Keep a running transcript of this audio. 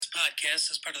podcast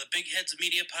is part of the Big Heads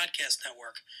Media Podcast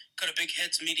Network. Go to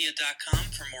bigheadsmedia.com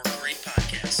for more great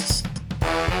podcasts.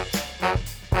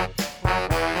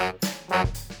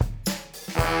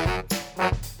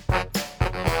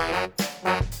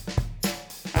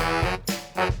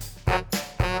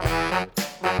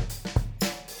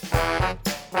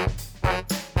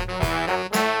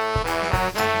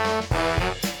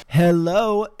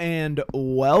 Hello and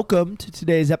welcome to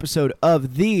today's episode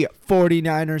of the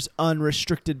 49ers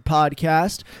Unrestricted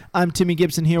Podcast. I'm Timmy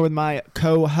Gibson here with my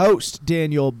co-host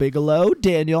Daniel Bigelow.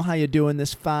 Daniel, how you doing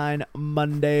this fine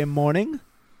Monday morning?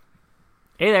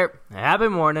 Hey there. Happy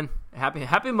morning.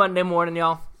 Happy Monday morning,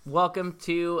 y'all. Welcome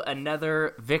to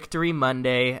another Victory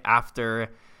Monday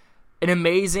after an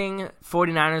amazing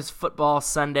 49ers football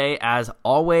Sunday. As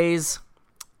always,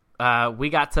 we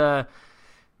got to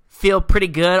feel pretty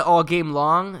good all game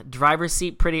long. Driver's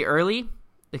seat pretty early,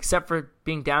 except for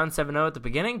being down 7-0 at the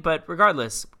beginning. But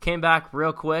regardless, came back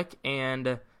real quick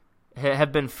and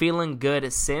have been feeling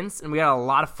good since. And we got a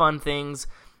lot of fun things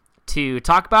to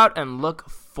talk about and look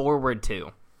forward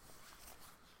to.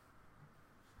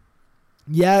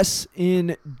 Yes,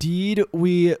 indeed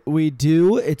we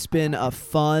do. It's been a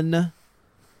fun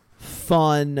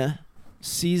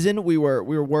season. We were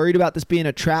worried about this being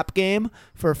a trap game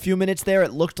for a few minutes there.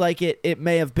 It looked like it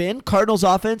may have been. Cardinals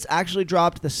offense actually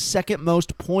dropped the second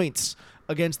most points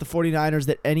against the 49ers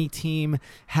that any team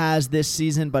has this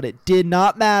season, but it did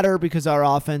not matter because our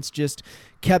offense just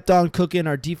kept on cooking.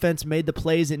 Our defense made the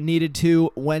plays it needed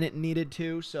to when it needed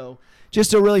to. So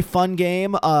just a really fun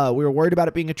game. We were worried about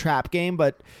it being a trap game,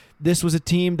 but this was a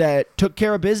team that took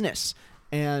care of business.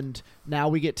 And now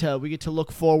we get to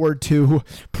look forward to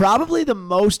probably the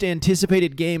most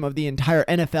anticipated game of the entire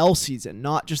NFL season,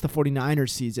 not just the 49ers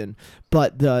season,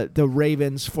 but the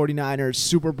Ravens 49ers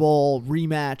Super Bowl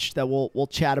rematch that we'll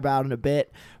chat about in a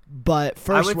bit. But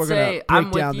first we're going to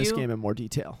break down this game in more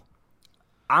detail.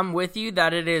 I'm with you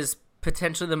that it is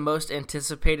potentially the most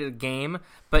anticipated game,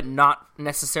 but not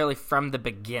necessarily from the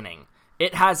beginning.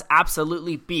 It has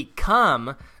absolutely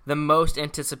become the most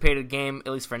anticipated game,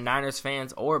 at least for Niners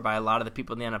fans or by a lot of the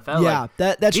people in the NFL. Yeah,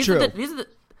 that's true.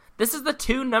 This is the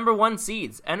two number one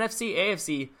seeds, NFC,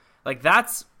 AFC. Like,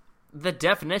 that's the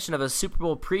definition of a Super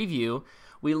Bowl preview.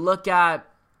 We look at,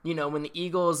 when the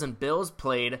Eagles and Bills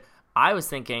played, I was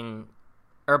thinking,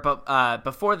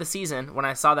 before the season, when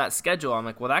I saw that schedule, I'm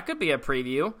like, well, that could be a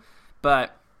preview,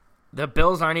 but the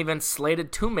Bills aren't even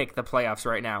slated to make the playoffs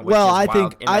right now. Well, I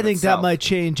think that might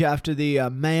change after the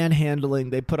manhandling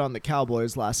they put on the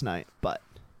Cowboys last night. But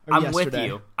I'm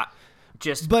yesterday. with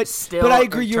you. But I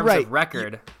agree. You're right.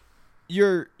 Record.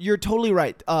 You're totally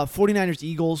right. 49ers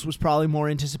Eagles was probably more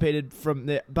anticipated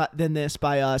than this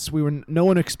by us. No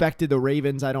one expected the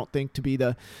Ravens, I don't think, to be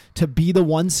the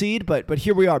one seed, but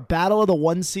here we are. Battle of the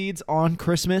one seeds on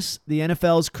Christmas. The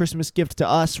NFL's Christmas gift to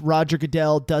us. Roger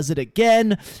Goodell does it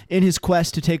again in his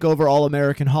quest to take over all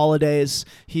American holidays.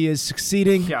 He is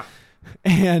succeeding. Yeah.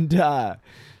 And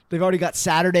they've already got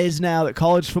Saturdays now that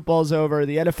college football's over.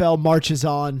 The NFL marches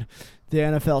on. The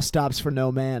NFL stops for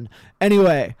no man.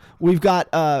 Anyway, we've got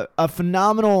a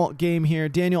phenomenal game here.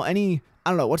 Daniel, I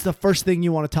don't know, what's the first thing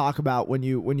you want to talk about when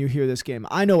you hear this game?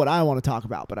 I know what I want to talk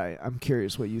about, but I'm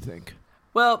curious what you think.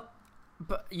 Well,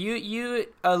 but you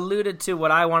alluded to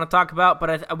what I want to talk about,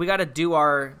 but we got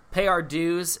to pay our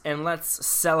dues and let's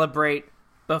celebrate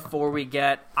before we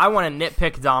get. I want to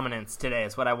nitpick dominance today.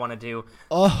 Is what I want to do.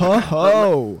 Oh ho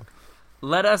ho.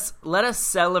 Let us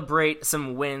celebrate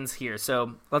some wins here.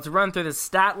 So let's run through the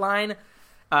stat line.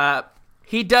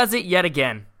 He does it yet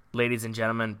again, ladies and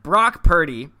gentlemen. Brock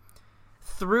Purdy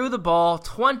threw the ball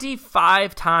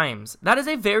 25 times. That is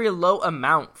a very low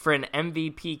amount for an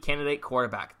MVP candidate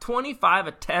quarterback. 25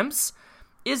 attempts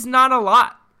is not a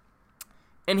lot.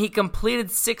 And he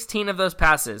completed 16 of those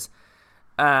passes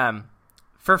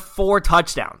for 4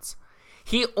 touchdowns.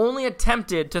 He only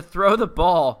attempted to throw the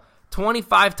ball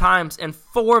 25 times, and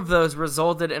 4 of those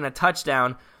resulted in a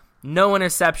touchdown. No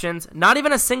interceptions, not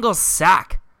even a single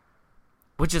sack,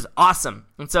 which is awesome.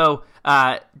 And so,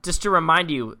 just to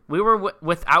remind you, we were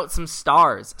without some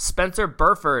stars. Spencer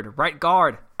Burford, right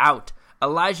guard, out.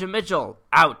 Elijah Mitchell,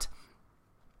 out.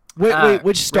 Wait,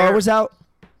 which star was out?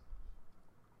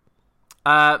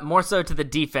 More so to the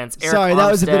defense. Eric Sorry, that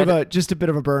was Armstead. a bit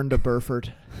of a burn to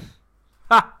Burford.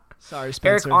 Sorry,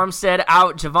 Spencer. Eric Armstead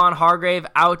out, Javon Hargrave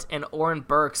out, and Oren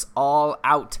Burks all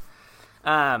out.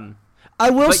 I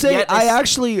will say,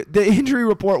 the injury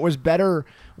report was better.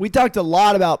 We talked a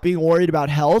lot about being worried about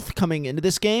health coming into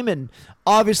this game, and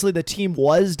obviously the team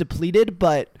was depleted,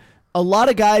 but a lot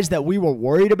of guys that we were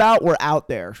worried about were out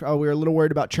there. We were a little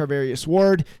worried about Charvarius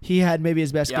Ward. He had maybe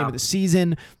his best game of the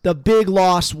season. The big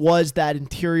loss was that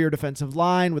interior defensive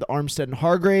line with Armstead and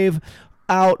Hargrave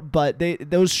out, but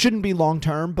those shouldn't be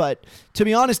long-term. But to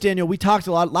be honest, Daniel, we talked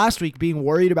a lot last week being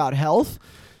worried about health,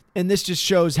 and this just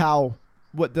shows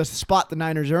what the spot the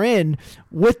Niners are in.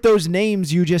 With those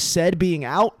names you just said being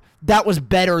out, that was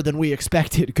better than we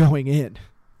expected going in.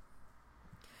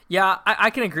 Yeah, I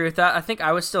can agree with that. I think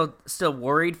I was still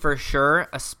worried for sure,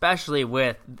 especially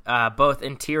with both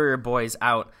interior boys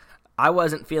out. I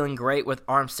wasn't feeling great with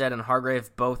Armstead and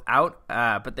Hargrave both out,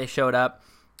 but they showed up,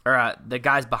 or the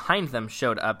guys behind them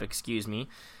showed up,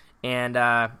 and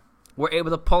were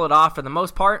able to pull it off for the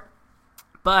most part.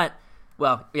 But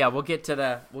well, yeah, we'll get to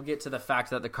the fact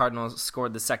that the Cardinals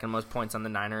scored the second most points on the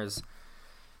Niners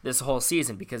this whole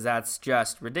season, because that's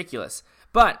just ridiculous.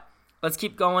 But let's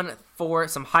keep going for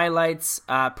some highlights.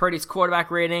 Purdy's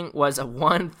quarterback rating was a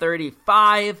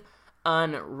 135.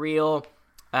 Unreal.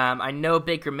 I know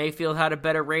Baker Mayfield had a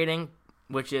better rating,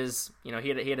 which is, he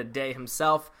had a day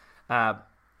himself. But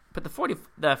the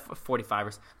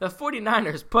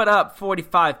 49ers put up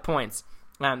 45 points.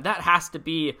 That has to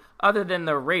be, other than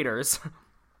the Raiders,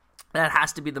 that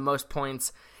has to be the most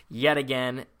points yet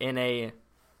again in a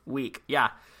week. Yeah.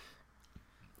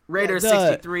 Raiders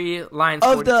 63, Lions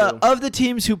 42. Of the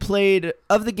teams who played,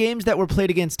 of the games that were played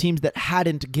against teams that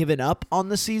hadn't given up on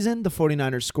the season, the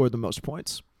 49ers scored the most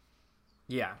points.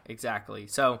 Yeah, exactly.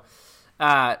 So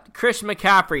Christian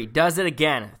McCaffrey does it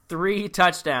again. 3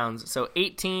 touchdowns. So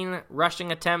 18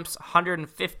 rushing attempts,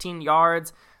 115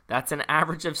 yards. That's an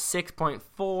average of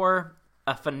 6.4,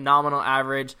 a phenomenal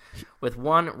average with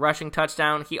 1 rushing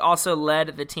touchdown. He also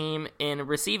led the team in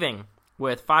receiving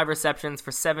with 5 receptions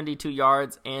for 72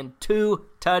 yards and 2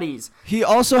 tutties. He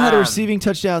also had a receiving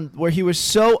touchdown where he was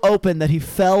so open that he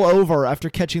fell over after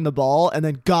catching the ball and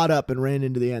then got up and ran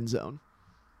into the end zone.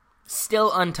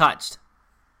 Still untouched.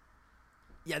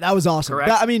 Yeah, that was awesome.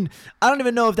 Correct? I don't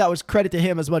even know if that was credit to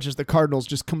him as much as the Cardinals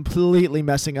just completely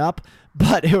messing up,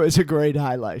 but it was a great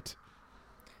highlight.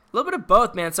 A little bit of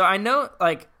both, man. So I know,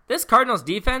 this Cardinals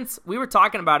defense, we were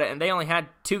talking about it, and they only had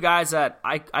 2 guys that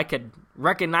I could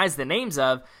recognize the names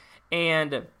of,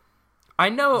 and I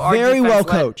know our very defense well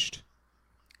coached.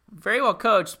 Very well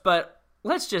coached, but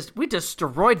we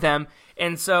destroyed them,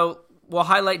 and so we'll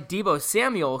highlight Deebo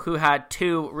Samuel, who had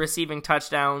 2 receiving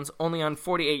touchdowns, only on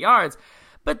 48 yards,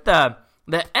 but the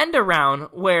end around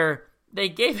where they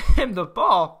gave him the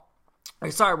ball,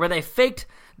 where they faked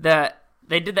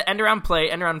they did the end-around play,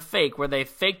 end-around fake, where they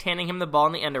faked handing him the ball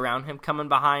in the end-around, him coming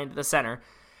behind the center.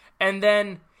 And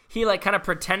then he kind of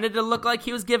pretended to look like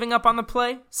he was giving up on the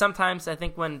play. Sometimes I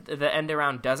think when the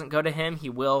end-around doesn't go to him, he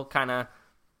will kind of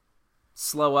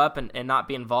slow up and not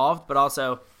be involved. But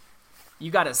also, you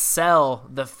got to sell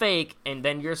the fake, and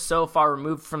then you're so far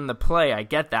removed from the play. I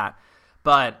get that.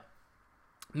 But,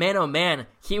 man, oh man,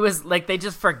 he was they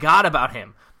just forgot about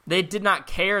him. They did not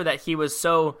care that he was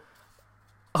so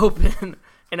open,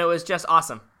 and it was just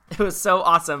awesome. It was so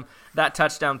awesome, that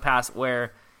touchdown pass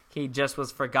where he just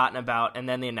was forgotten about, and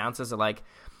then the announcers are like,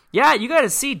 yeah, you got to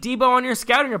see Deebo on your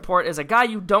scouting report as a guy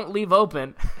you don't leave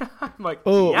open. I'm like,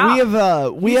 yeah.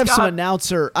 We have some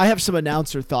announcer. I have some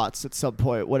announcer thoughts at some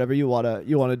point. Whatever you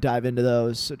wanna dive into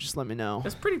those. So just let me know.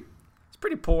 It's pretty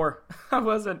poor. I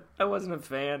wasn't a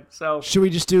fan. So should we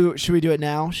do it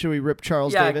now? Should we rip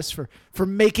Charles Davis for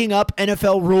making up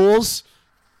NFL rules?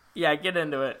 Yeah, get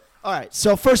into it. All right.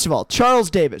 So first of all, Charles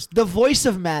Davis, the voice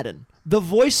of Madden, the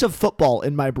voice of football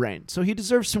in my brain. So he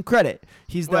deserves some credit.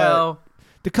 He's the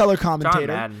color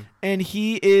commentator, and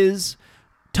he is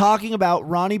talking about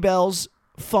Ronnie Bell's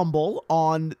fumble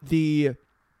on the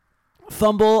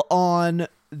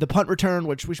punt return,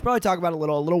 which we should probably talk about a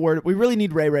little word. We really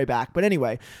need Ray back. But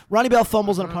anyway, Ronnie Bell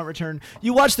fumbles on a punt return.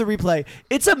 You watch the replay.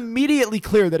 It's immediately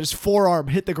clear that his forearm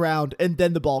hit the ground and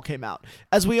then the ball came out.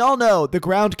 As we all know, the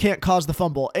ground can't cause the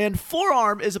fumble, and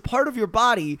forearm is a part of your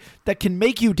body that can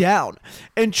make you down.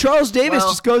 And Charles Davis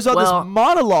just goes on this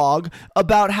monologue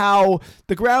about how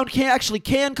the ground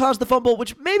can cause the fumble,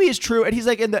 which maybe is true. And he's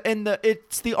like,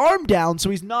 it's the arm down, so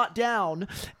he's not down.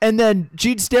 And then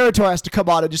Gene Steratore has to come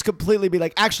on and just completely be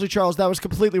like, actually, Charles, that was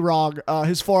completely wrong.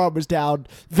 His forearm was down.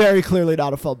 Very clearly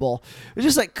not a fumble. It's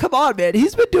just like, come on, man.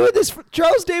 He's been doing this.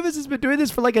 Charles Davis has been doing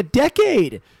this for like a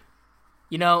decade.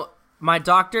 My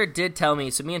doctor did tell me,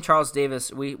 so me and Charles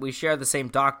Davis, we share the same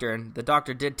doctor, and the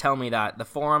doctor did tell me that the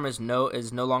forearm is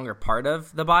no longer part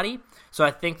of the body. So I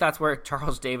think that's where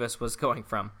Charles Davis was going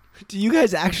from. Do you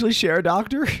guys actually share a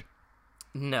doctor?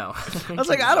 No. I was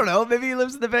like, I don't know. Maybe he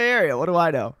lives in the Bay Area. What do I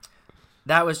know?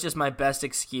 That was just my best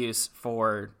excuse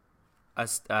for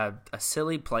a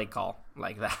silly play call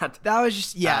like that. That was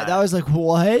just that was like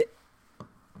what?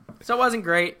 So it wasn't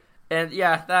great, and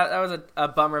that was a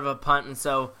bummer of a punt, and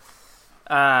so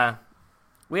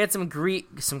we had some great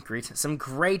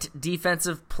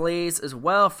defensive plays as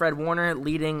well. Fred Warner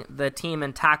leading the team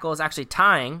in tackles, actually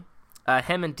tying.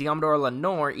 Him and Diamador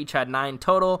Lenore each had 9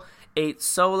 total, 8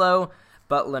 solo,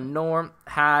 but Lenore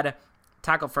had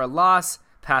tackle for a loss,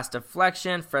 pass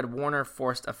deflection. Fred Warner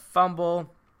forced a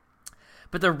fumble.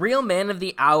 But the real man of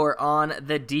the hour on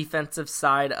the defensive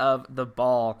side of the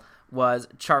ball was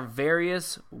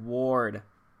Charvarius Ward.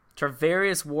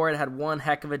 Charvarius Ward had one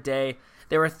heck of a day.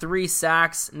 There were 3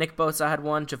 sacks. Nick Bosa had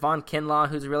 1. Javon Kinlaw,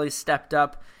 who's really stepped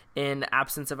up in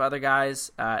absence of other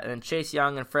guys. And then Chase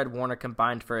Young and Fred Warner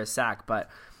combined for a sack. But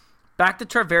back to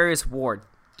Charvarius Ward.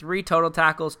 3 total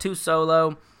tackles, 2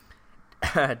 solo,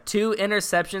 2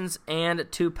 interceptions, and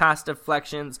 2 pass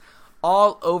deflections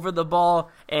all over the ball.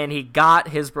 And he got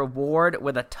his reward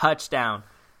with a touchdown.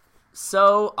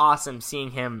 So awesome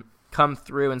seeing him come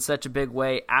through in such a big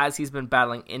way as he's been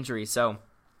battling injury. So,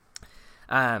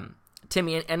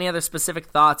 Timmy, any other specific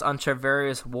thoughts on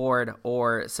Charvarius Ward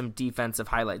or some defensive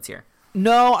highlights here?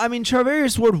 No, I mean,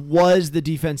 Charvarius Ward was the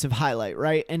defensive highlight,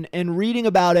 right? And reading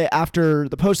about it after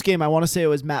the postgame, I want to say it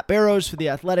was Matt Barrows for The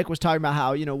Athletic was talking about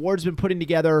how, Ward's been putting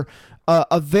together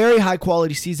a very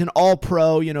high-quality season,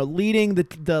 all-pro, leading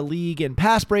the league in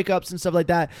pass breakups and stuff like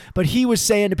that. But he was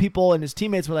saying to people, and his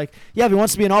teammates were like, yeah, if he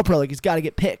wants to be an all-pro, he's got to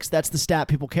get picks. That's the stat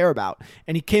people care about.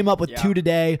 And he came up with 2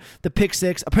 today, the pick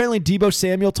 6. Apparently, Deebo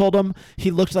Samuel told him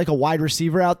he looked like a wide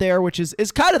receiver out there, which is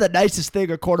kind of the nicest thing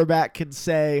a quarterback can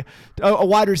say, a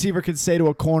wide receiver can say to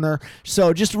a corner.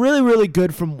 So just really, really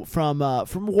good from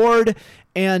Ward,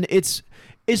 and it's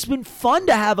been fun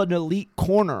to have an elite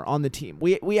corner on the team.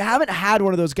 We haven't had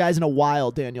one of those guys in a while,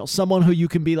 Daniel. Someone who you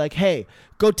can be like, hey,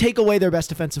 go take away their best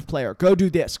defensive player. Go do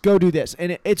this.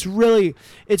 And it's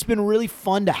been really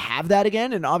fun to have that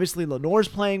again. And obviously Lenore's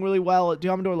playing really well.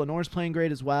 Diamador Lenore's playing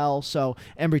great as well. So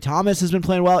Embry Thomas has been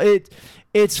playing well.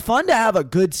 It's fun to have a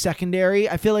good secondary.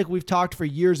 I feel like we've talked for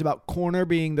years about corner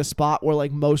being the spot we're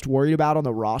like most worried about on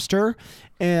the roster.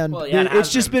 And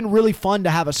it's just been really fun to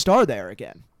have a star there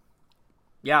again.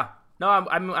 Yeah, no,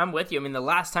 I'm with you. I mean, the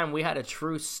last time we had a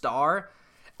true star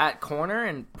at corner,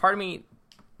 and part of me,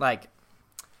 like,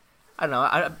 I don't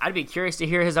know, I'd be curious to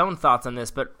hear his own thoughts on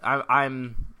this, but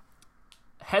I'm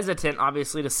hesitant,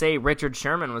 obviously, to say Richard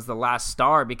Sherman was the last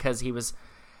star because he was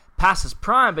past his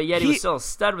prime, but yet he was still a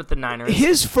stud with the Niners.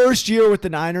 His first year with the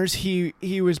Niners,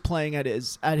 he was playing at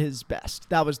his best.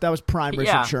 That was prime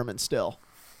Richard Sherman still.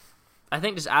 I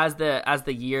think just as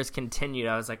the years continued,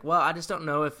 I was like, well, I just don't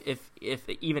know if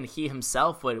even he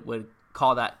himself would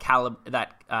call that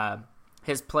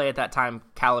his play at that time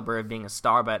caliber of being a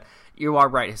star. But you are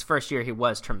right. His first year, he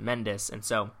was tremendous. And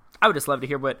so I would just love to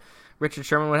hear what Richard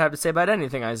Sherman would have to say about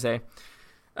anything I say.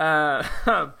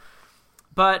 But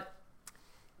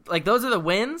like those are the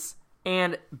wins,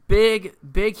 and big,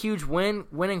 huge win,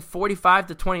 winning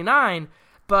 45-29.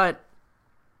 But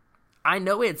I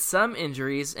know we had some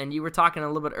injuries, and you were talking a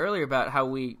little bit earlier about how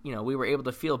we were able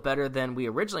to feel better than we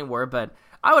originally were. But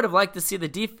I would have liked to see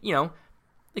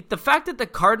like the fact that the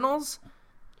Cardinals,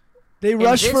 they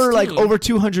rushed for like over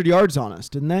 200 yards on us,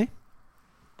 didn't they?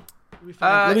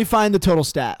 Let me find the total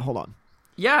stat. Hold on.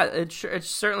 Yeah, it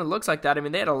certainly looks like that. I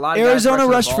mean, they had a lot of Arizona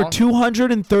rushed for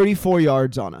 234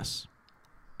 yards on us,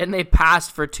 and they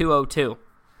passed for 202.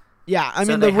 Yeah, I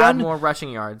so mean they had more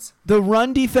rushing yards. The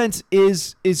run defense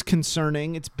is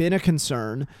concerning. It's been a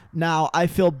concern. Now I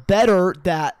feel better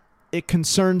that it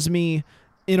concerns me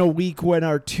in a week when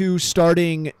our 2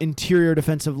 starting interior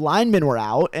defensive linemen were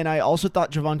out, and I also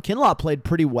thought Javon Kinlaw played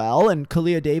pretty well, and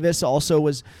Kalia Davis also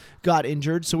got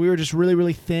injured, so we were just really,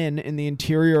 really thin in the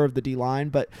interior of the D-line,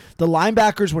 but the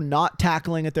linebackers were not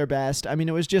tackling at their best. I mean,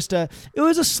 it was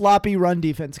a sloppy run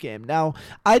defense game. Now,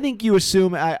 I think you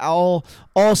assume all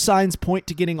signs point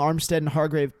to getting Armstead and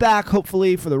Hargrave back,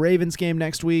 hopefully, for the Ravens game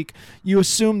next week. You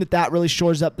assume that really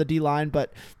shores up the D-line,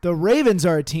 but the Ravens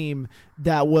are a team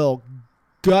that will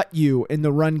gut you in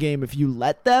the run game if you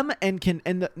let them, and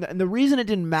the reason it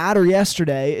didn't matter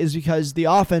yesterday is because the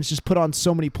offense just put on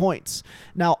so many points.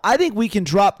 Now, I think we can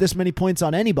drop this many points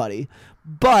on anybody,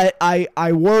 but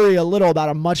I worry a little about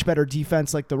a much better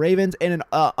defense like the Ravens and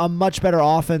a much better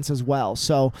offense as well.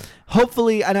 So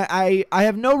hopefully, and I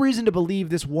have no reason to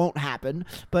believe this won't happen,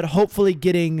 but hopefully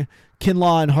getting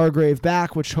Kinlaw and Hargrave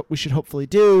back, which we should hopefully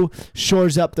do,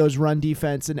 shores up those run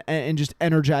defense and just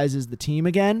energizes the team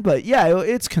again. But yeah,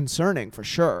 it's concerning for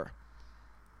sure.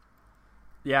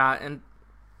 Yeah, and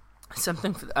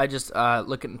Something I just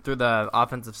looking through the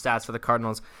offensive stats for the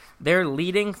Cardinals. They're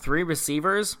leading 3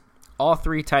 receivers, all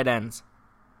 3 tight ends.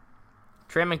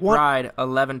 Trey McBride,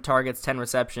 11 targets, 10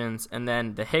 receptions, and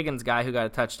then the Higgins guy who got a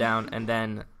touchdown, and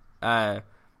then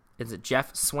is it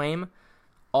Jeff Swaim?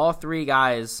 All 3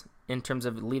 guys in terms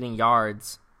of leading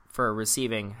yards for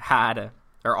receiving are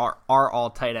all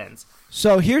tight ends.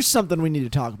 So here's something we need to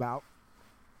talk about.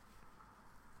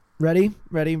 Ready?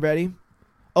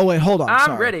 Oh wait, hold on.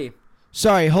 I'm ready.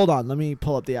 Sorry, hold on. Let me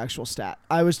pull up the actual stat.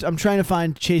 I'm trying to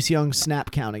find Chase Young's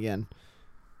snap count again.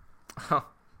 Oh,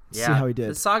 yeah. See how he did.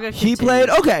 The saga he continues. played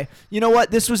okay. You know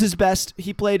what? This was his best.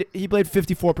 He played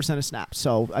 54% of snaps.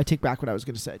 So I take back what I was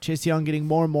going to say. Chase Young getting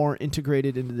more and more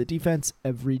integrated into the defense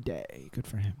every day. Good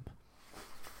for him.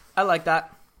 I like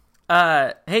that.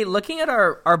 Hey, looking at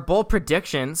our bold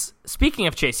predictions. Speaking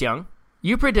of Chase Young,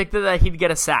 you predicted that he'd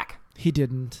get a sack. He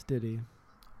didn't, did he?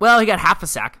 Well, he got half a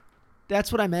sack.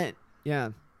 That's what I meant.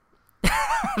 Yeah.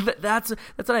 That's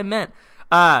what I meant.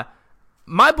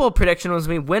 My bold prediction was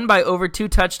we win by over 2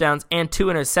 touchdowns and 2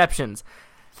 interceptions.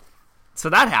 So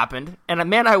that happened. And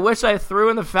man, I wish I threw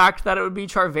in the fact that it would be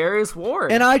Charvarius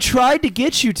Ward. And I tried to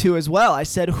get you to as well. I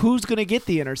said, who's going to get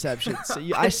the interceptions? So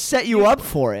I set you up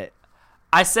for it.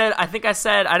 I think I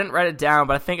said, I didn't write it down,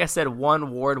 but I think I said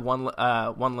 1 Ward, 1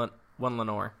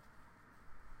 Lenore.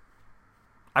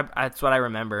 That's what I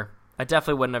remember. I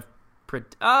definitely wouldn't have.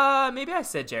 Maybe I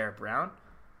said Jarrett Brown.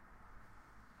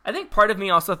 I think part of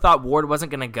me also thought Ward wasn't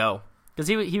going to go because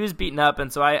he was beaten up,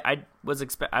 and so I was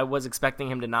expecting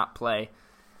him to not play.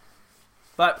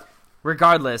 But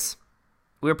regardless,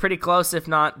 we were pretty close, if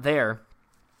not there,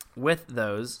 with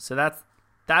those. So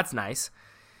that's nice.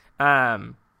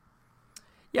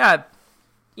 Yeah,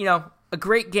 a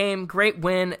great game, great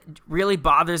win. Really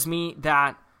bothers me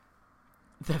that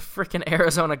the freaking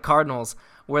Arizona Cardinals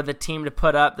were the team to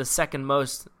put up the second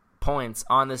most points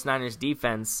on this Niners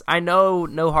defense. I know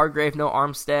no Hargrave, no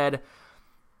Armstead,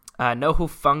 no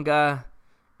Hufanga,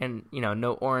 and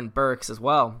no Oren Burks as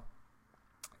well.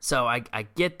 So I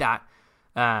get that.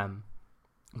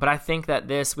 But I think that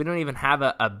we don't even have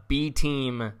a B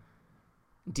team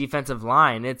defensive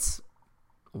line. It's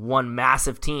one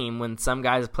massive team when some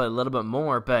guys play a little bit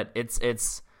more, but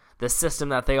it's the system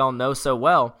that they all know so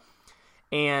well.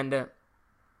 And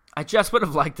I just would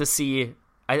have liked to see,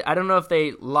 I don't know if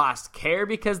they lost care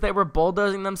because they were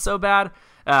bulldozing them so bad.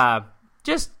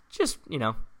 Just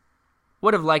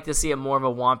would have liked to see it more of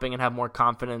a whomping and have more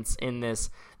confidence in this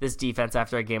defense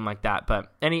after a game like that.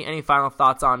 But any final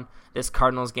thoughts on this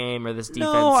Cardinals game or this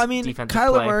defense? No, I mean, defensive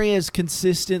Kyler play? Murray has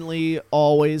consistently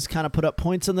always kind of put up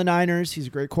points on the Niners. He's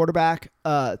a great quarterback.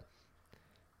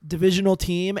 Divisional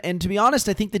team, and to be honest,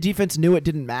 I think the defense knew it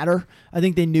didn't matter. I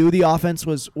think they knew the offense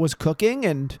was cooking,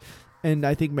 and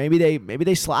I think maybe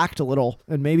they slacked a little,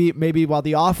 and maybe while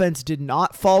the offense did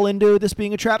not fall into this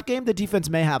being a trap game, the defense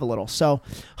may have a little. So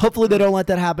hopefully they don't let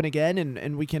that happen again,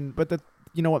 and we can. But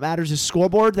what matters is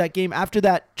scoreboard. That game after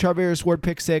that Charvarius Ward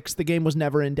pick 6, the game was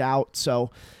never in doubt. So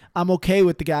I'm okay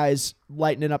with the guys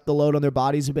lightening up the load on their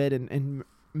bodies a bit and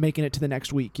making it to the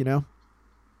next week. Yeah,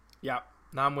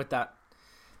 no, I'm with that.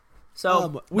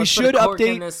 So we should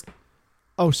update. This.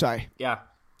 Oh, sorry. Yeah,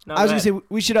 no, I was going to say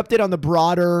we should update on the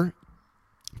broader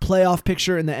playoff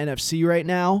picture in the NFC right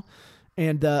now,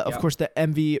 and of course the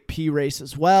MVP race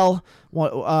as well.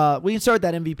 We can start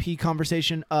that MVP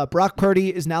conversation. Brock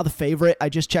Purdy is now the favorite. I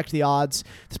just checked the odds.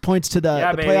 This points to the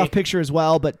playoff picture as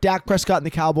well. But Dak Prescott and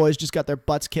the Cowboys just got their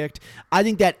butts kicked. I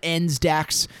think that ends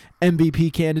Dak's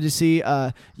MVP candidacy.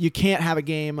 You can't have a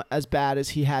game as bad as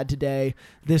he had today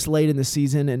this late in the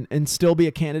season and still be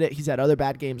a candidate. He's had other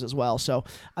bad games as well. So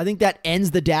I think that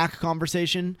ends the Dak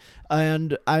conversation.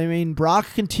 And I mean, Brock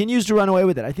continues to run away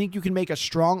with it. I think you can make a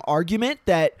strong argument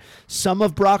that some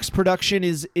of Brock's production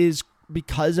is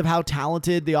because of how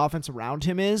talented the offense around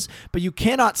him is, but you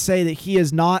cannot say that he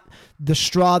is not the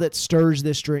straw that stirs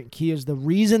this drink. He is the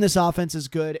reason this offense is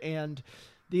good, and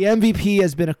the MVP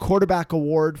has been a quarterback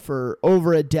award for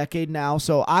over a decade now.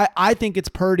 So I think it's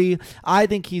Purdy. I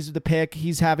think he's the pick.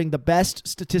 He's having the best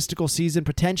statistical season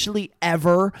potentially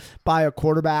ever by a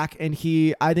quarterback, and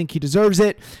I think he deserves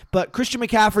it. But Christian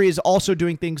McCaffrey is also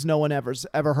doing things no one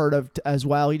ever heard of as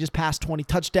well. He just passed 20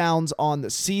 touchdowns on the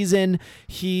season.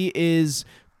 He is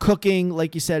cooking,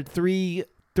 like you said, three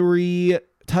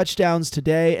touchdowns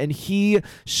today, and he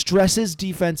stresses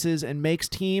defenses and makes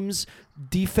teams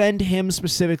defend him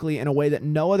specifically in a way that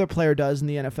no other player does in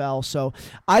the NFL. So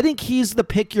I think he's the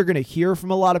pick you're going to hear from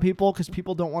a lot of people because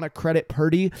people don't want to credit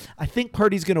Purdy. I think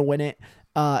Purdy's going to win it.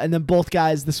 And then both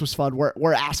guys, this was fun,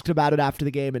 were asked about it after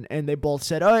the game, and they both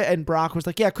said, oh, and Brock was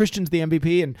like, yeah, Christian's the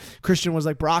MVP, and Christian was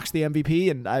like, Brock's the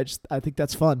MVP, and I think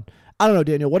that's fun. I don't know,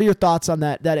 Daniel, what are your thoughts on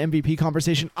that MVP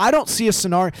conversation? I don't see a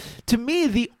scenario. To me,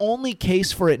 the only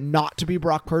case for it not to be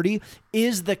Brock Purdy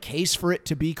is the case for it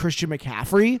to be Christian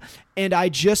McCaffrey, and I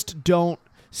just don't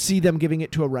see them giving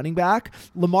it to a running back.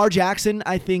 Lamar Jackson,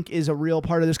 I think, is a real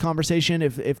part of this conversation.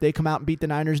 If they come out and beat the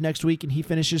Niners next week and he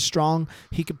finishes strong,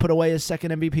 he could put away his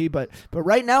second MVP, but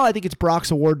right now I think it's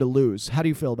Brock's award to lose. How do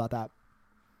you feel about that?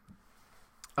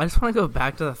 I just want to go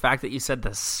back to the fact that you said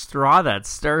the straw that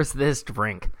stirs this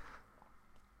drink.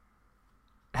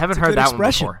 Haven't heard that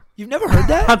expression. One before. You've never heard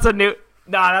that? That's a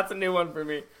new one for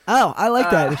me. Oh, I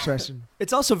like that expression.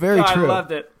 It's also very true. I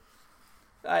loved it.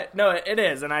 No, it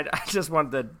is, and I just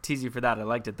wanted to tease you for that. I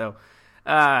liked it though.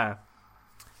 Yeah,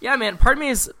 man. Part of me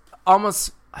is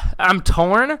almost I'm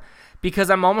torn because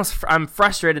I'm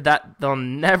frustrated that they'll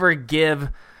never give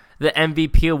the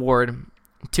MVP award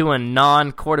to a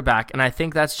non-quarterback, and I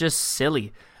think that's just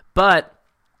silly. But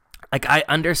like I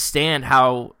understand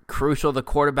how crucial the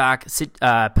quarterback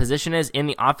position is in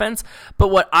the offense, but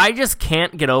what I just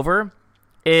can't get over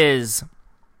is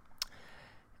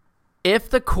if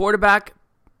the quarterback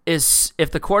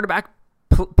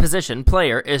position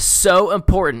player is so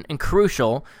important and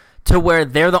crucial to where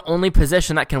they're the only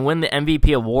position that can win the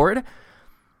MVP award.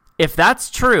 If that's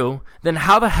true, then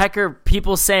how the heck are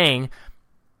people saying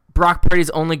Brock Purdy's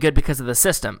only good because of the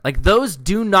system? Like those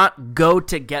do not go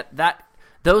to get that.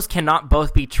 Those cannot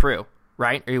both be true,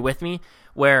 right? Are you with me?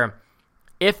 Where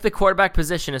if the quarterback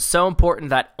position is so important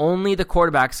that only the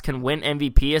quarterbacks can win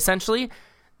MVP essentially,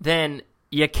 then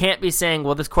you can't be saying,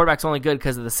 well, this quarterback's only good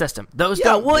because of the system. Those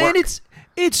don't work. And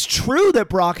it's true that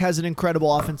Brock has an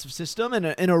incredible offensive system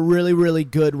and a really, really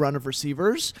good run of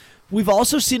receivers. We've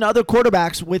also seen other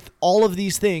quarterbacks with all of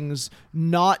these things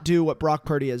not do what Brock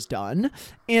Purdy has done.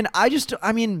 And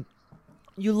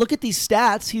you look at these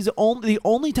stats, the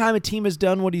only time a team has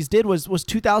done what he's did was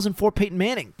 2004 Peyton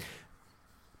Manning.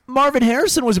 Marvin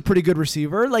Harrison was a pretty good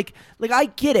receiver. Like I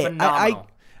get it.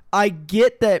 I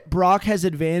get that Brock has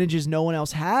advantages no one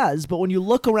else has, but when you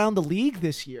look around the league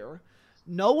this year,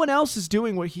 no one else is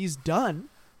doing what he's done.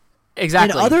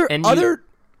 Exactly.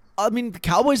 The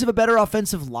Cowboys have a better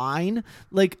offensive line.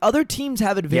 Like other teams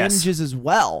have advantages as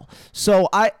well. So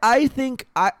I think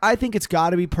it's got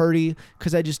to be Purdy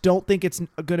because I just don't think it's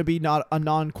going to be not a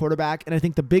non-quarterback. And I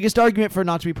think the biggest argument for it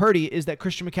not to be Purdy is that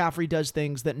Christian McCaffrey does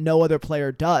things that no other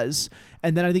player does.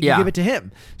 And then I think you give it to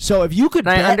him. So if you could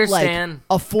bet like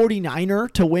a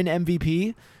 49er to win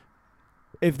MVP,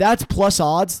 if that's plus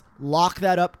odds, lock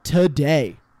that up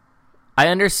today. I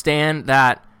understand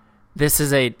that. This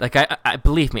is I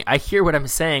believe me, I hear what I'm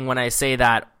saying when I say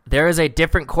that there is a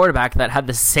different quarterback that had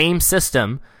the same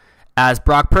system as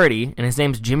Brock Purdy, and his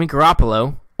name's Jimmy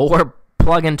Garoppolo, or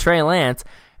plug in Trey Lance,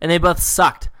 and they both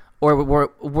sucked, or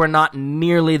were not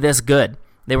nearly this good.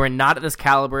 They were not at this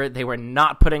caliber. They were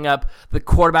not putting up the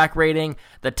quarterback rating,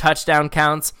 the touchdown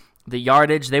counts, the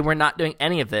yardage. They were not doing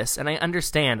any of this, and I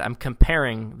understand I'm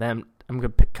comparing them.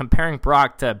 I'm comparing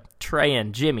Brock to Trey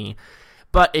and Jimmy,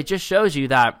 but it just shows you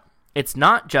that it's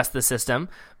not just the system.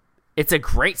 It's a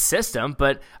great system,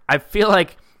 but I feel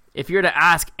like if you were to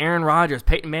ask Aaron Rodgers,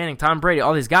 Peyton Manning, Tom Brady,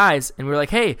 all these guys, and we're like,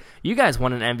 hey, you guys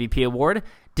won an MVP award.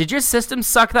 Did your system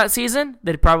suck that season?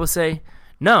 They'd probably say,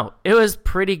 no, it was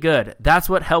pretty good. That's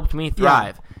what helped me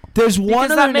thrive. Yeah. There's one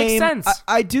because other that makes name. Sense.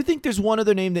 I do think there's one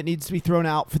other name that needs to be thrown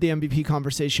out for the MVP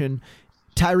conversation.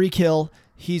 Tyreek Hill.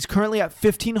 He's currently at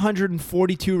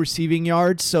 1,542 receiving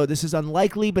yards, so this is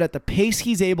unlikely, but at the pace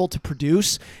he's able to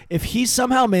produce, if he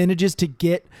somehow manages to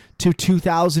get to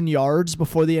 2,000 yards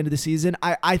before the end of the season,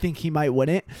 I think he might win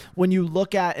it. When you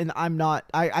look at, and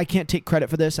I can't take credit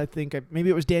for this, I think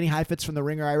maybe it was Danny Heifetz from The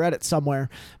Ringer, I read it somewhere,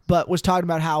 but was talking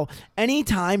about how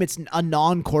anytime it's a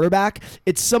non-quarterback,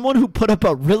 it's someone who put up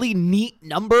a really neat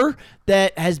number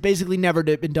that has basically never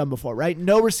been done before, right?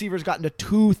 No receiver's gotten to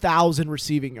 2,000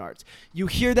 receiving yards. You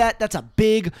hear that? That's a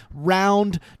big,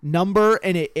 round number,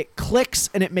 and it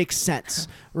clicks, and it makes sense,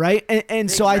 right?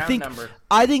 And so I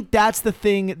think that's the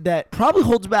thing that probably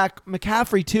holds back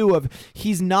McCaffrey too, of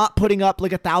he's not putting up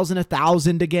like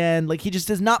 1,000 again. Like he just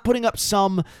is not putting up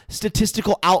some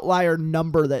statistical outlier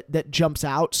number that jumps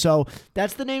out. So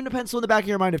that's the name to pencil in the back of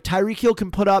your mind. If Tyreek Hill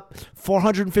can put up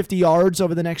 450 yards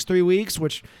over the next 3 weeks,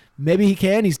 which maybe he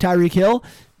can, he's Tyreek Hill,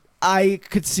 I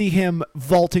could see him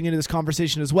vaulting into this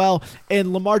conversation as well.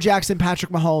 And Lamar Jackson,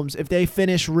 Patrick Mahomes, if they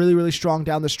finish really, really strong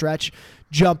down the stretch,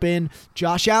 jump in.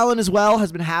 Josh Allen as well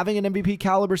has been having an MVP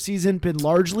caliber season, been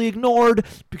largely ignored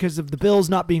because of the Bills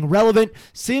not being relevant.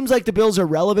 Seems like the Bills are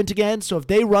relevant again, so if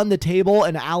they run the table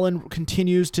and Allen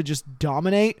continues to just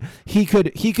dominate, he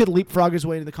could leapfrog his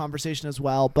way into the conversation as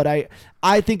well. But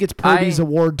I think it's Purdy's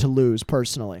award to lose,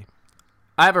 personally.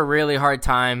 I have a really hard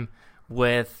time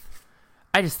with...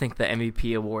 I just think the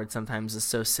MVP award sometimes is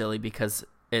so silly because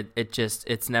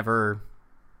it's never...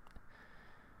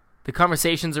 The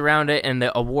conversations around it and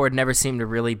the award never seem to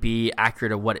really be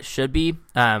accurate of what it should be.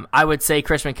 I would say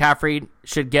Christian McCaffrey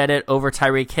should get it over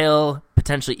Tyreek Hill,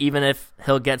 potentially even if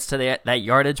Hill gets to that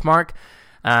yardage mark.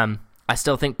 I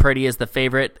still think Purdy is the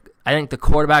favorite. I think the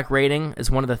quarterback rating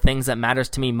is one of the things that matters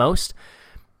to me most.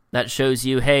 That shows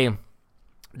you, hey,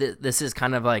 this is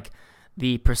kind of like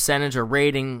the percentage or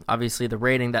rating, obviously the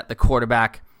rating that the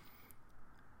quarterback,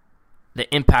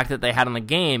 the impact that they had on the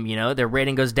game, their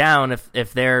rating goes down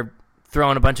if they're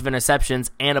throwing a bunch of interceptions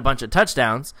and a bunch of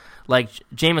touchdowns. Like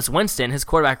Jameis Winston, his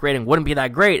quarterback rating wouldn't be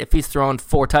that great if he's throwing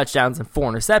 4 touchdowns and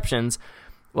 4 interceptions.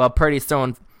 Well, Purdy's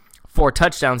throwing 4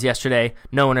 touchdowns yesterday,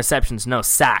 no interceptions, no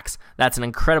sacks. That's an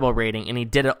incredible rating, and he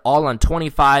did it all on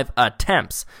 25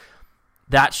 attempts.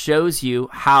 That shows you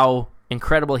how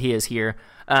incredible he is here.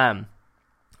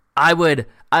 I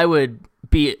would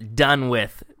be done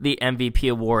with the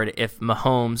MVP award if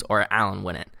Mahomes or Allen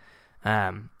win it.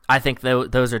 I think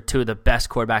those are two of the best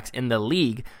quarterbacks in the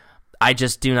league. I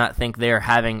just do not think they're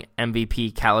having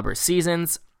MVP caliber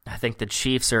seasons. I think the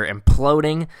Chiefs are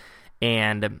imploding,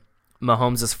 and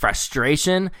Mahomes'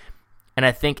 frustration. And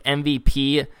I think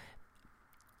MVP,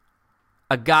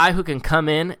 a guy who can come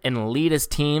in and lead his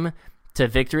team to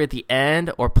victory at the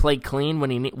end or play clean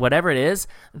when whatever it is,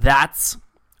 that's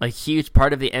a huge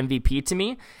part of the MVP to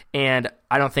me, and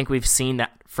I don't think we've seen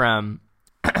that from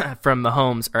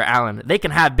Mahomes or Allen. They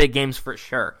can have big games for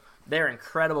sure. They're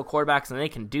incredible quarterbacks, and they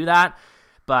can do that,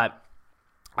 but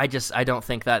I don't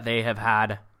think that they have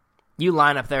had... You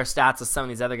line up their stats with some of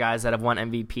these other guys that have won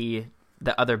MVP,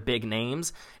 the other big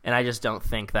names, and I just don't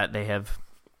think that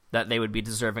they would be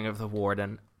deserving of the award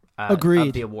and Agreed.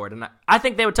 Of the award. And I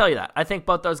think they would tell you that. I think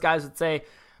both those guys would say,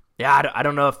 yeah, I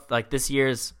don't know if this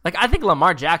year's... I think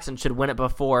Lamar Jackson should win it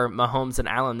before Mahomes and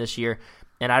Allen this year,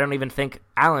 and I don't even think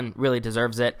Allen really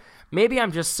deserves it. Maybe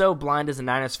I'm just so blind as a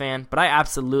Niners fan, but I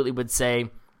absolutely would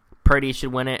say Purdy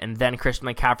should win it, and then Christian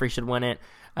McCaffrey should win it.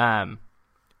 And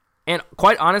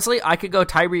quite honestly, I could go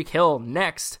Tyreek Hill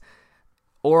next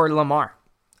or Lamar.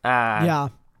 Yeah.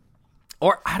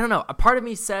 Or, I don't know, a part of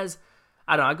me says...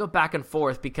 I don't know, I go back and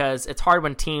forth because it's hard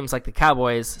when teams like the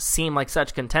Cowboys seem like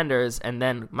such contenders and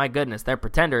then, my goodness, they're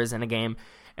pretenders in a game.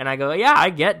 And I go, yeah, I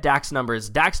get Dak's numbers.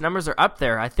 Dak's numbers are up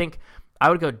there. I think I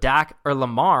would go Dak or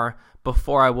Lamar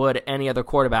before I would any other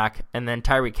quarterback, and then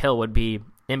Tyreek Hill would be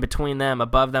in between them,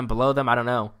 above them, below them, I don't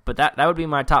know. But that would be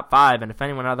my top 5, and if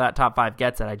anyone out of that top 5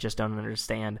 gets it, I just don't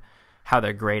understand how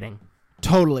they're grading.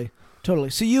 Totally.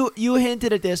 So you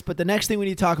hinted at this, but the next thing we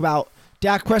need to talk about,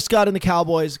 Dak Prescott and the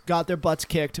Cowboys got their butts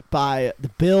kicked by the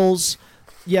Bills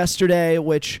yesterday,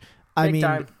 which, Big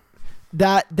time.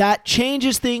 That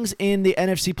changes things in the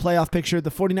NFC playoff picture. The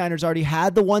 49ers already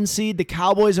had the 1 seed. The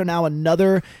Cowboys are now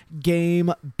another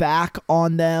game back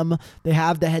on them. They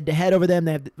have the head-to-head over them.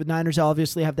 The Niners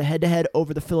obviously have the head-to-head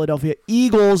over the Philadelphia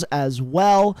Eagles as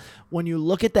well. When you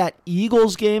look at that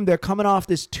Eagles game, they're coming off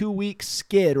this 2-week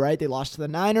skid, right? They lost to the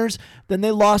Niners, then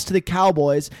they lost to the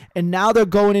Cowboys, and now they're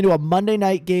going into a Monday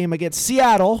night game against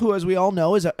Seattle, who, as we all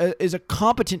know, is a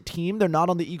competent team. They're not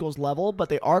on the Eagles level, but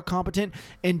they are competent,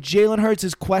 and Jalen Hurts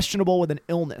is questionable with an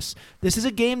illness. This is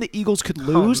a game the Eagles could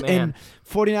lose, and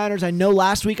 49ers, I know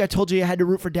last week I told you you had to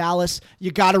root for Dallas.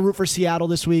 You got to root for Seattle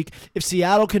this week. If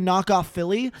Seattle can knock off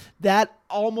Philly, that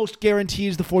almost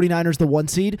guarantees the 49ers the 1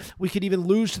 seed. We could even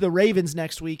lose to the Ravens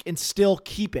next week and still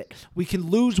keep it. We can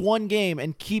lose one game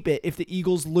and keep it if the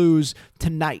Eagles lose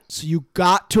tonight. So you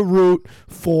got to root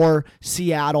for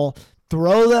Seattle.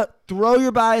 Throw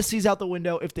your biases out the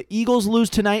window. If the Eagles lose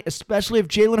tonight, especially if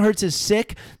Jalen Hurts is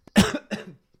sick,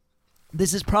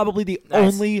 this is probably the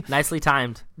only... Nicely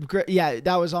timed. Yeah,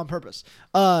 that was on purpose.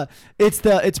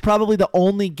 It's probably the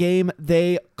only game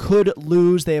they could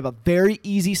lose. They have a very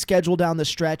easy schedule down the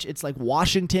stretch. It's like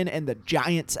Washington and the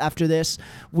Giants after this.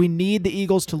 We need the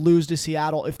Eagles to lose to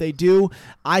Seattle. If they do,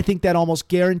 I think that almost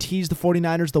guarantees the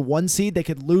 49ers the 1 seed. They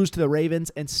could lose to the Ravens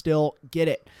and still get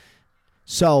it.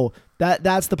 So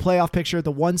That's the playoff picture.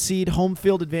 The 1 seed home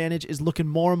field advantage is looking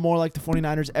more and more like the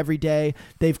 49ers every day.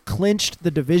 They've clinched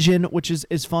the division, which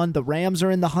is fun. The Rams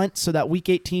are in the hunt, so that Week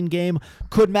 18 game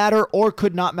could matter or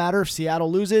could not matter. If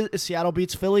Seattle loses, if Seattle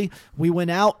beats Philly, we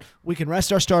win out. We can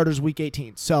rest our starters Week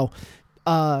 18. So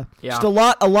just a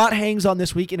lot hangs on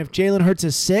this week, and if Jalen Hurts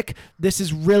is sick, this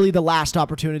is really the last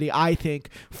opportunity, I think,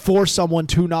 for someone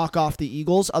to knock off the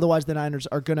Eagles. Otherwise, the Niners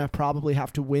are going to probably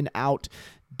have to win out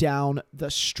down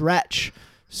the stretch.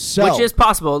 So, which is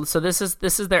possible. So this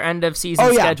is their end of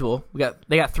season schedule.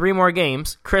 They got 3 more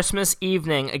games. Christmas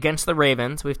evening against the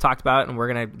Ravens, we've talked about, and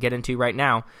we're going to get into right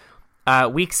now.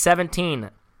 Week 17,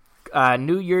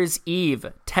 New Year's Eve,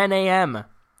 10 a.m.,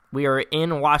 we are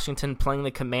in Washington playing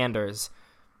the Commanders.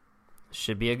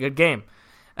 Should be a good game.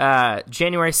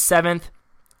 January 7th,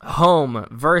 home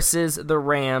versus the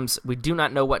Rams. We do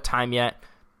not know what time yet.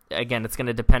 Again, it's going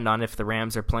to depend on if the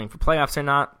Rams are playing for playoffs or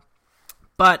not.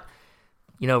 But,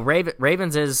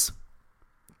 Ravens is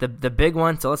the big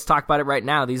one, so let's talk about it right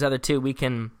now. These other 2, we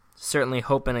can certainly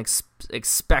hope and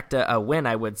expect a win,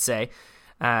 I would say.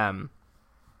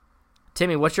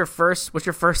 Timmy, what's your first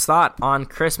thought on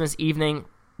Christmas evening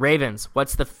Ravens?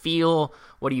 What's the feel?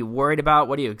 What are you worried about?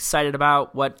 What are you excited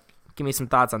about? Give me some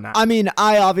thoughts on that. I mean,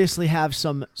 I obviously have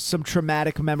some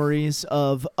traumatic memories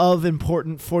of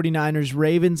important 49ers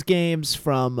Ravens games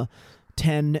from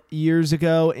 10 years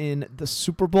ago in the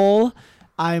Super Bowl.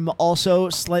 I'm also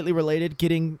slightly related,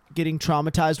 getting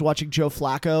traumatized watching Joe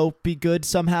Flacco be good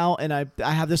somehow, and I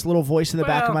have this little voice in the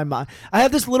back of my mind. I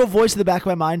have this little voice in the back of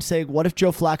my mind saying, "What if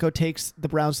Joe Flacco takes the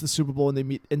Browns to the Super Bowl and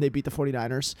they beat the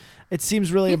 49ers?" It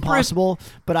seems really impossible,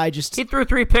 but he threw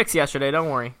 3 picks yesterday. Don't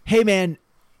worry. Hey man,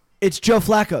 it's Joe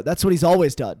Flacco. That's what he's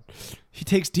always done. He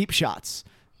takes deep shots.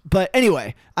 But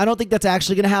anyway, I don't think that's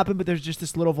actually going to happen, but there's just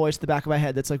this little voice in the back of my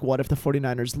head that's like, what if the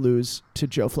 49ers lose to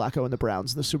Joe Flacco and the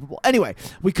Browns in the Super Bowl? Anyway,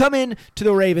 we come in to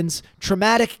the Ravens.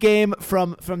 Traumatic game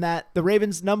from that. The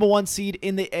Ravens, number 1 seed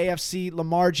in the AFC.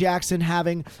 Lamar Jackson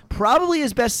having probably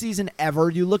his best season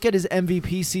ever. You look at his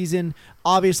MVP season,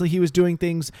 obviously he was doing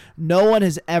things no one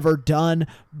has ever done.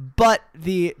 But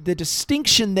the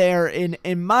distinction there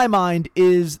in my mind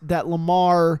is that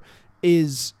Lamar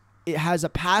it has a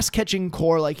pass-catching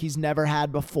core like he's never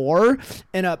had before,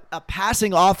 and a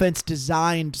passing offense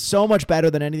designed so much better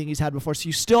than anything he's had before. So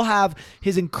you still have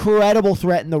his incredible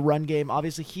threat in the run game.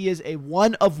 Obviously, he is a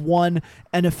one-of-one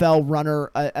NFL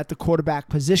runner at the quarterback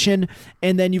position,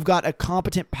 and then you've got a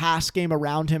competent pass game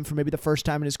around him for maybe the first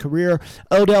time in his career.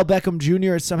 Odell Beckham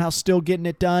Jr. is somehow still getting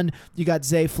it done. You got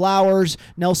Zay Flowers.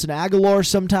 Nelson Aguilar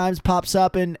sometimes pops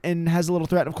up and has a little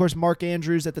threat. And of course, Mark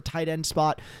Andrews at the tight end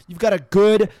spot. You've got a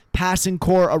good passing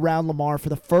core around Lamar for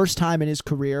the first time in his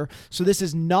career. So this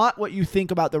is not what you think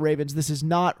about the Ravens. This is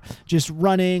not just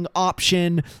running,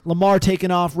 option, Lamar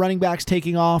taking off, running backs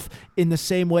taking off in the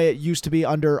same way it used to be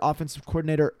under offensive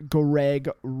coordinator Greg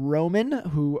Roman,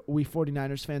 who we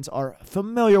 49ers fans are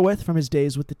familiar with from his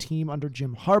days with the team under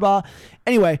Jim Harbaugh.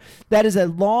 Anyway, that is a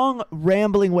long,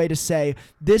 rambling way to say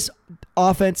this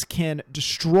offense can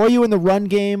destroy you in the run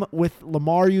game with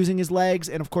Lamar using his legs,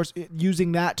 and of course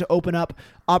using that to open up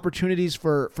opportunities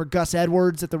for Gus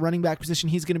Edwards at the running back position.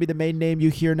 He's going to be the main name you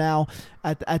hear now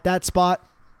at that spot.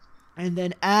 And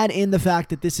then add in the fact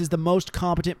that this is the most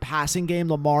competent passing game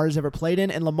Lamar has ever played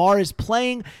in, and Lamar is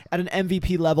playing at an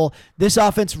MVP level. This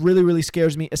offense really, really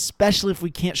scares me, especially if we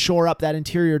can't shore up that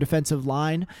interior defensive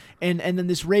line. And then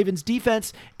this Ravens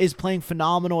defense is playing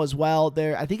phenomenal as well.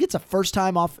 I think it's a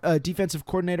first-time defensive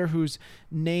coordinator whose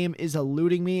name is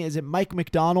eluding me. Is it Mike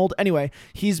McDonald? Anyway,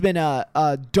 he's been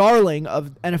a darling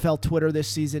of NFL Twitter this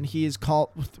season. He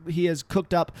has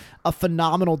cooked up a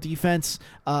phenomenal defense.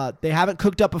 They haven't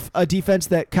cooked up a defense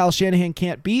that Kyle Shanahan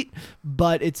can't beat,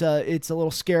 but it's a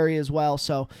little scary as well.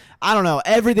 So I don't know.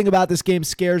 Everything about this game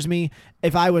scares me.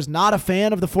 If I was not a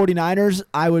fan of the 49ers,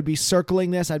 I would be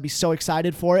circling this. I'd be so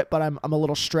excited for it, but I'm a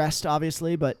little stressed,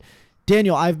 obviously. But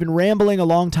Daniel, I've been rambling a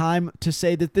long time to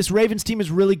say that this Ravens team is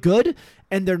really good,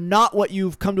 and they're not what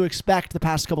you've come to expect the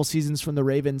past couple seasons from the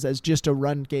Ravens as just a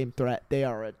run game threat. They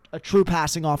are a true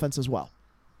passing offense as well.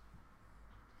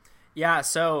 Yeah,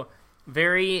 so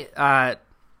very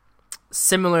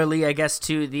similarly, I guess,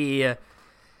 to the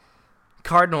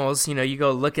Cardinals, you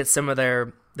go look at some of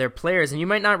their players, and you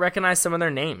might not recognize some of their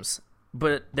names,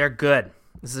 but they're good.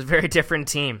 This is a very different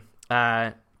team.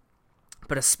 But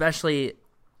especially,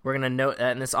 we're going to note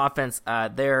that in this offense,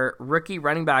 their rookie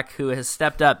running back who has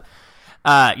stepped up.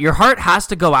 Your heart has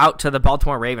to go out to the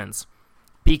Baltimore Ravens,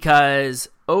 because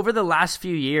over the last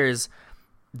few years,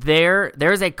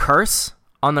 there's a curse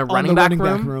on the running back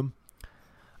room.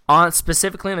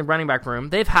 specifically in the running back room,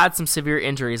 they've had some severe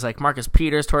injuries, like Marcus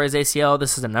Peters tore his ACL.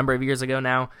 This is a number of years ago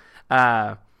now.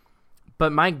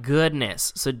 But my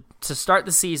goodness. So to start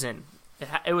the season,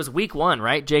 it was week 1,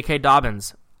 right? J.K.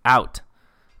 Dobbins out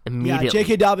immediately. Yeah,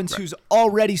 J.K. Dobbins, who's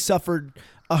already suffered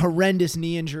a horrendous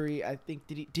knee injury. I think,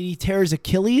 did he tear his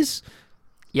Achilles?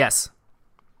 Yes.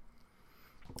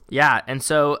 Yeah, and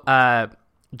so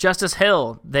Justice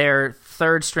Hill, their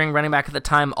third-string running back at the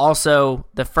time, also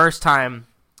the first time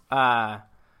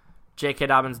J.K.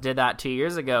 Dobbins did that 2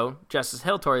 years ago, Justice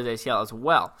Hill tore his ACL as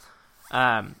well.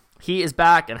 He is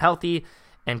back and healthy,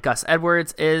 and Gus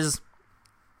Edwards is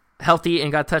healthy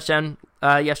and got a touchdown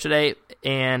yesterday,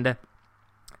 and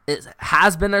it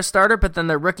has been their starter, but then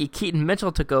their rookie Keaton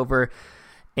Mitchell took over,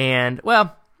 and,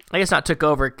 well, I guess not took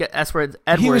over. Edwards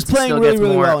he was playing still really, gets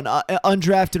really more, well, an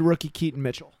undrafted rookie Keaton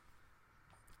Mitchell.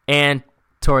 And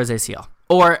tore his ACL.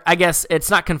 Or, I guess, it's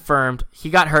not confirmed. He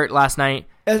got hurt last night.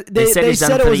 They said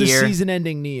it was a year.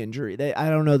 season-ending knee injury. I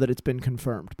don't know that it's been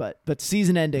confirmed, but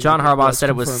season-ending. John Harbaugh said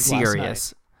it was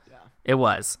serious. Yeah. It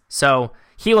was. So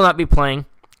he will not be playing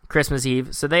Christmas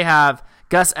Eve. So they have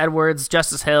Gus Edwards,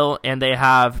 Justice Hill, and they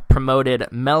have promoted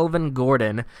Melvin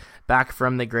Gordon back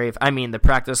from the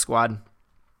practice squad.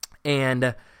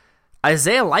 And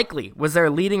Isaiah Likely was their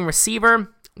leading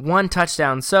receiver, 1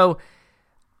 touchdown. So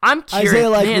I'm curious. Isaiah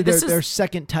Likely, man, their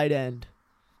second tight end.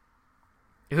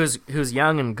 Who's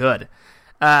young and good.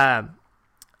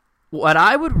 What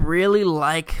I would really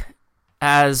like,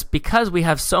 because we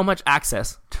have so much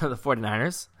access to the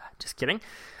 49ers, just kidding,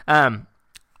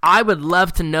 I would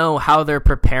love to know how they're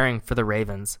preparing for the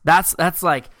Ravens. That's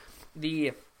like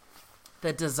the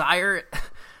desire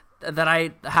that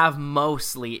I have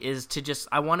mostly is to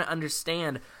I want to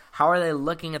understand how are they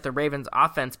looking at the Ravens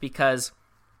offense, because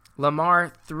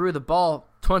Lamar threw the ball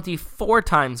 24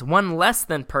 times, 1 less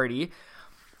than Purdy.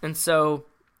 And so,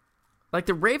 like,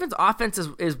 the Ravens offense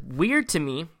is weird to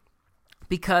me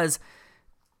because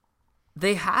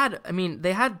they had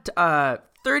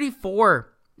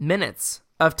 34 minutes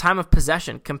of time of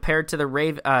possession compared to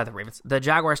the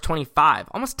Jaguars 25,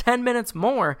 almost 10 minutes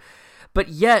more, but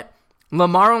yet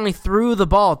Lamar only threw the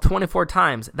ball 24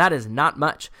 times. That is not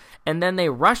much. And then they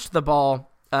rushed the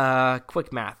ball,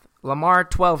 quick math, Lamar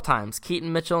 12 times,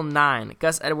 Keaton Mitchell 9,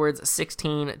 Gus Edwards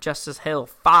 16, Justice Hill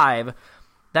 5.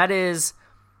 That is,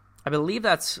 I believe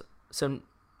that's,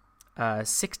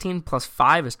 16 plus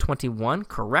 5 is 21,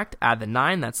 correct? Add the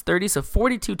 9, that's 30, so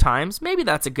 42 times. Maybe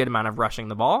that's a good amount of rushing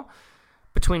the ball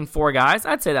between 4 guys.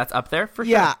 I'd say that's up there for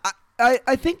sure. Yeah,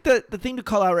 I think the thing to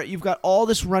call out, right, you've got all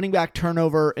this running back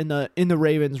turnover in the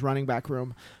Ravens running back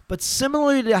room, but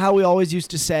similarly to how we always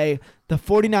used to say the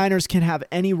 49ers can have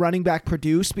any running back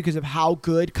produce because of how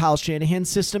good Kyle Shanahan's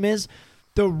system is,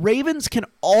 the Ravens can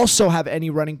also have any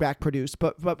running back produce,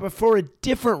 but for a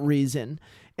different reason,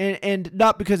 and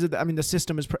not because of the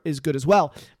system is good as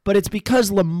well, but it's because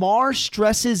Lamar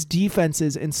stresses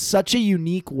defenses in such a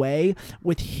unique way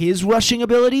with his rushing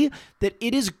ability that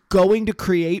it is going to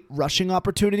create rushing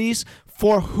opportunities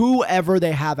for whoever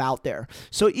they have out there.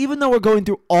 So even though we're going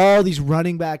through all these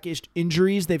running back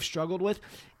injuries they've struggled with,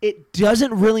 it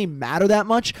doesn't really matter that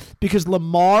much because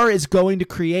Lamar is going to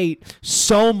create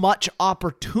so much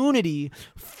opportunity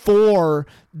for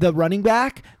the running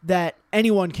back that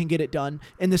anyone can get it done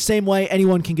in the same way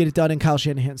anyone can get it done in Kyle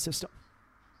Shanahan's system.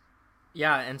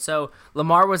 Yeah, and so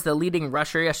Lamar was the leading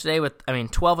rusher yesterday with,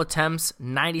 12 attempts,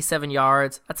 97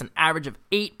 yards. That's an average of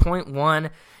 8.1.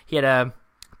 He had a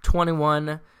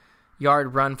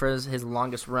 21-yard run for his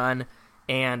longest run,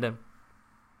 and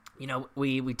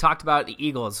we talked about the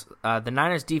Eagles. The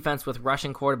Niners defense with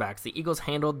rushing quarterbacks. The Eagles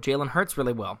handled Jalen Hurts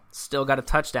really well. Still got a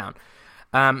touchdown.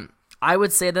 I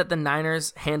would say that the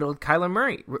Niners handled Kyler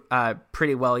Murray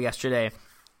pretty well yesterday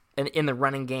in the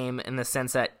running game, in the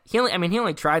sense that he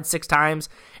only tried 6 times,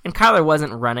 and Kyler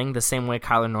wasn't running the same way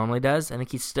Kyler normally does. I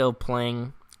think he's still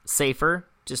playing safer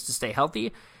just to stay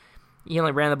healthy. He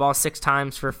only ran the ball 6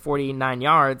 times for 49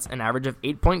 yards, an average of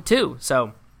 8.2.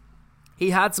 So he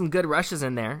had some good rushes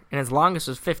in there, and his longest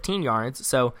was 15 yards.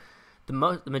 So the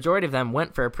majority of them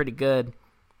went for a pretty good,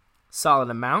 solid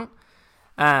amount.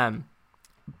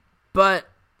 But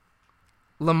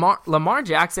Lamar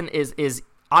Jackson is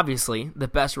obviously the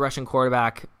best rushing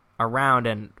quarterback around,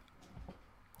 and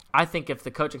I think if the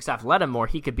coaching staff let him more,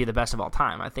 he could be the best of all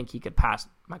time. I think he could pass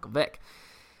Michael Vick.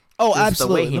 Oh,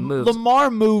 absolutely. The way he moves.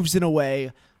 Lamar moves in a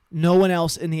way no one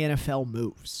else in the NFL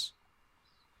moves.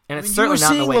 And it's certainly not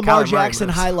the way you were seeing Lamar Kyler Murray Jackson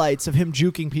moves. highlights of him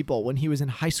juking people when he was in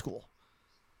high school.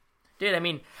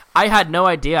 Dude, I had no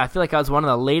idea. I feel like I was one of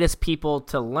the latest people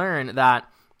to learn that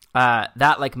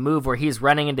that like move where he's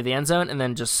running into the end zone and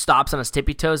then just stops on his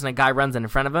tippy toes and a guy runs in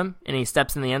front of him and he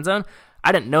steps in the end zone.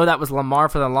 I didn't know that was Lamar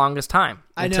for the longest time.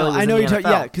 I know you're talking.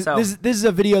 Yeah, because this is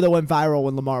a video that went viral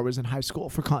when Lamar was in high school.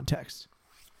 For context,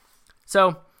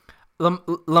 so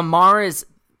Lamar is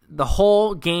the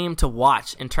whole game to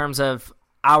watch in terms of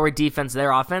our defense,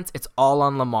 their offense. It's all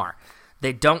on Lamar.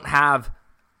 They don't have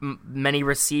many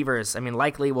receivers. I mean,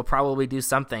 likely will probably do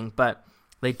something, but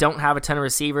they don't have a ton of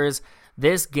receivers.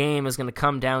 This game is going to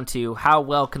come down to how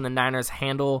well can the Niners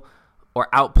handle or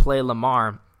outplay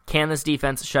Lamar. Can this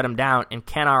defense shut him down, and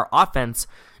can our offense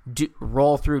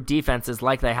roll through defenses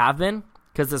like they have been?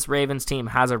 Because this Ravens team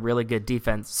has a really good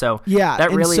defense. So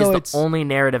that really is the only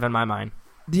narrative in my mind.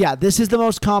 Yeah, this is the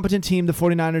most competent team the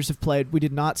 49ers have played. We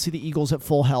did not see the Eagles at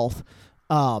full health.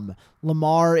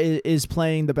 Lamar is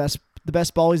playing the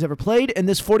best ball he's ever played, and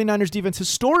this 49ers defense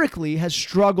historically has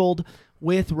struggled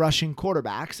with rushing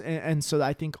quarterbacks, and so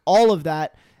I think all of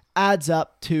that adds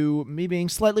up to me being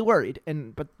slightly worried,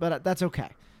 but that's okay.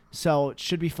 So it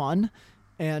should be fun,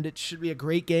 and it should be a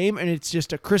great game, and it's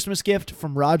just a Christmas gift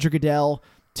from Roger Goodell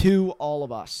to all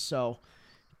of us. So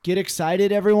get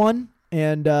excited, everyone,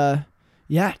 and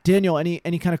yeah, Daniel, any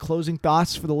kind of closing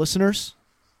thoughts for the listeners?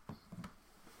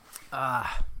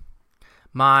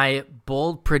 My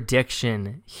bold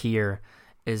prediction here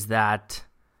is that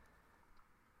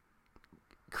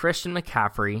Christian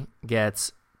McCaffrey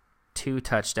gets 2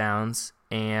 touchdowns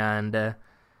and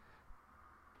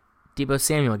Deebo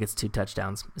Samuel gets 2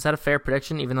 touchdowns. Is that a fair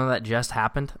prediction, even though that just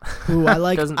happened? Ooh, I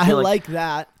like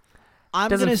that.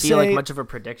 Doesn't feel like much of a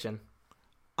prediction.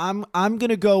 I'm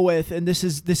gonna go with, and this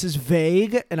is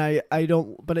vague, and I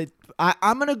don't, but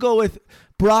I'm gonna go with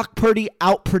Brock Purdy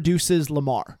outproduces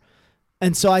Lamar,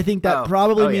 and so I think that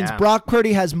probably means Brock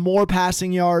Purdy has more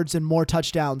passing yards and more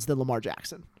touchdowns than Lamar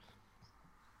Jackson.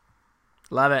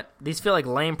 Love it. These feel like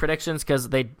lame predictions because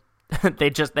they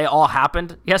all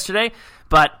happened yesterday,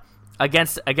 but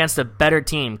against a better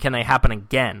team, can they happen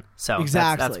again? So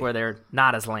exactly. That's where they're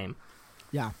not as lame.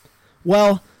 Yeah.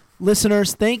 Well,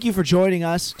 listeners, thank you for joining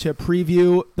us to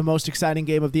preview the most exciting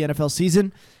game of the NFL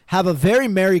season. Have a very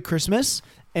Merry Christmas,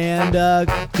 and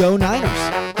go Niners.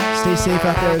 Stay safe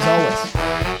out there as always.